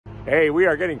Hey, we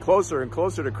are getting closer and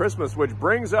closer to Christmas, which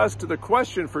brings us to the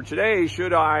question for today.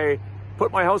 Should I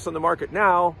put my house on the market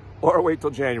now or wait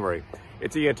till January?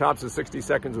 It's Ian Thompson, 60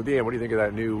 Seconds with Ian. What do you think of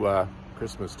that new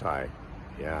Christmas tie?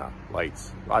 Yeah,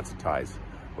 lights, lots of ties.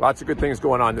 Lots of good things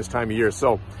going on this time of year.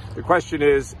 So the question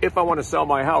is, if I want to sell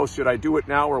my house, should I do it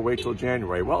now or wait till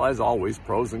January? Well, as always,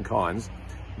 pros and cons.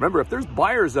 Remember, if there's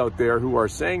buyers out there who are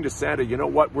saying to Santa, you know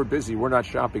what, we're busy, we're not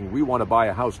shopping, we want to buy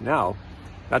a house now,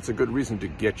 that's a good reason to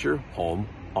get your home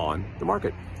on the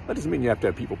market. That doesn't mean you have to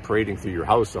have people parading through your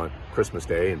house on Christmas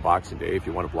Day and Boxing Day. If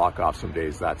you want to block off some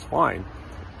days, that's fine.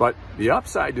 But the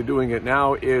upside to doing it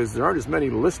now is there aren't as many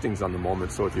listings on the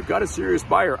moment. So if you've got a serious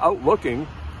buyer out looking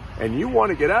and you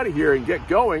want to get out of here and get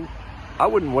going, I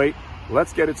wouldn't wait.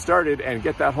 Let's get it started and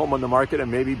get that home on the market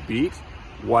and maybe beat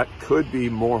what could be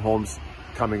more homes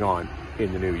coming on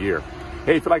in the new year.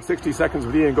 Hey, if you like 60 Seconds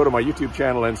with Ian, go to my YouTube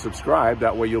channel and subscribe.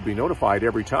 That way you'll be notified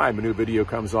every time a new video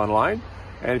comes online.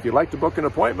 And if you'd like to book an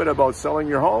appointment about selling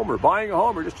your home or buying a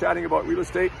home or just chatting about real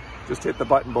estate, just hit the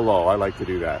button below. I like to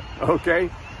do that. Okay?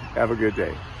 Have a good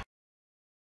day.